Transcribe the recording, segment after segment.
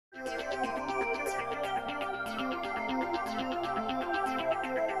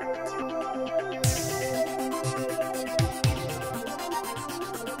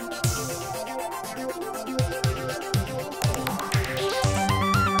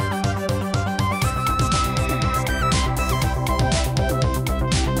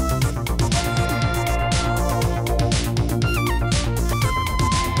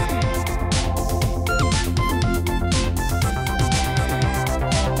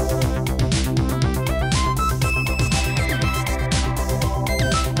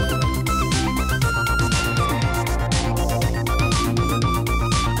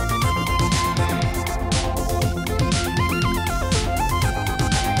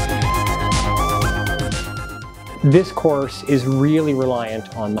This course is really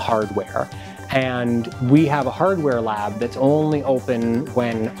reliant on the hardware, and we have a hardware lab that's only open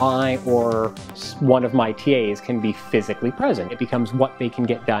when I or one of my TAs can be physically present. It becomes what they can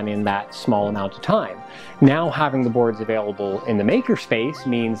get done in that small amount of time. Now having the boards available in the Makerspace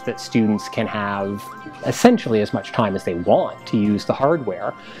means that students can have essentially as much time as they want to use the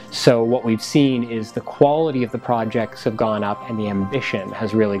hardware. So what we've seen is the quality of the projects have gone up and the ambition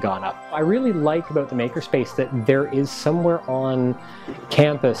has really gone up. I really like about the Makerspace that there is somewhere on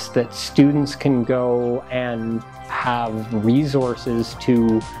campus that students can go and have resources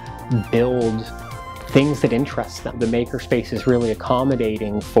to build things that interest them. The Makerspace is really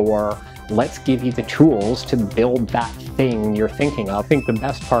accommodating for, let's give you the tools to build that thing you're thinking of. I think the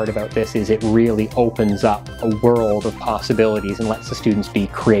best part about this is it really opens up a world of possibilities and lets the students be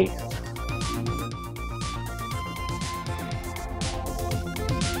creative.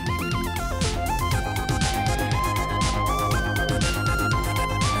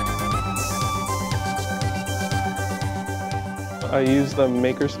 I use the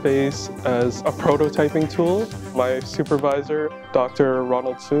Makerspace as a prototyping tool. My supervisor, Dr.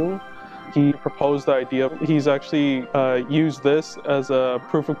 Ronald Soon, he proposed the idea. He's actually used this as a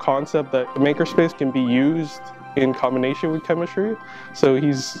proof of concept that the Makerspace can be used in combination with chemistry. So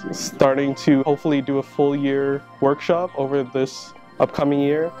he's starting to hopefully do a full year workshop over this upcoming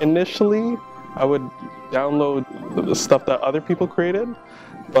year. Initially, I would download the stuff that other people created,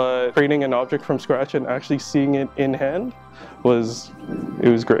 but creating an object from scratch and actually seeing it in hand was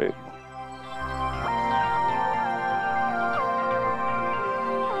great.